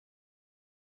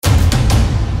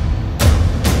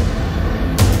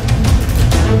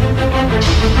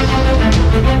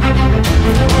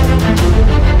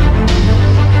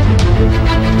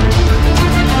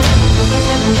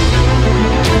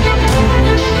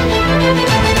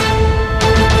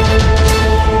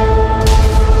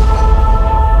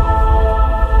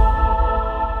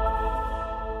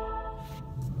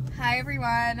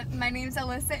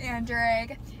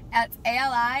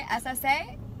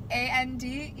ALISSAANDEREGG.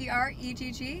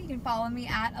 You can follow me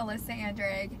at Alissa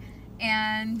Andrig.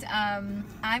 And I'm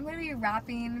going to be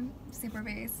rapping Super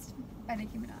Bass by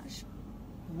Nicki Minaj.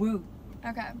 Woo.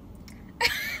 Okay.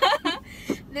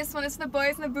 This one is for the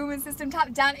boys in the booming system,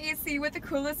 top down AC with the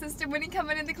coolest system. When he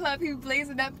coming in the club, he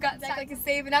blazing up, got stacked like he's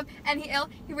saving up, and he ill,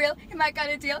 he real, he might got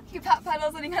a deal. He pop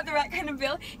pedals and he got the right kind of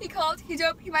bill. He cold, he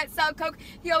dope, he might sell coke.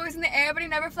 He always in the air, but he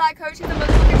never fly coach. He's a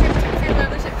motherfucking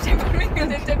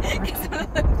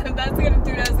that's gonna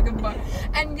do, that's a good bar.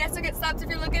 And yes, you'll get stopped if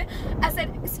you're looking. I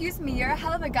said, excuse me, you're a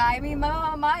hell of a guy. I mean,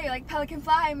 my, you're like Pelican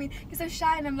Fly. I mean, you're so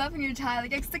shy and I'm loving your tie.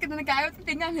 Like, I'm sicker than the guy with the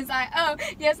thing on his eye. Oh,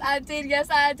 yes, I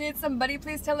did. Somebody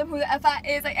please tell him who the F.I.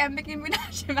 is. I am Nicki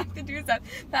Minaj. I'm back to do stuff.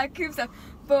 Back cube stuff.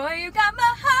 Boy, you got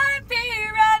my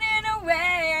heartbeat running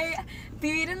away.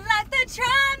 Beating like the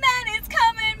drum and it's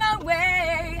coming my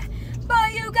way.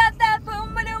 Boy, you got that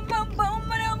boom, ba-doom, boom, boom,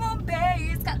 ba-doom, boom,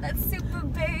 bass. Got that super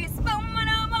bass. Boom,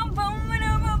 ba-doom, boom, boom,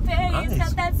 ba-doom, boom, bass. Nice.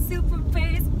 Got that super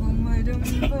bass. Boom, ba-doom,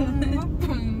 boom, boom,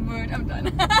 boom, boom. I'm done.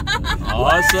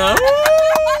 Awesome.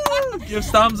 Give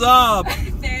thumbs up.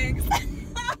 Thanks.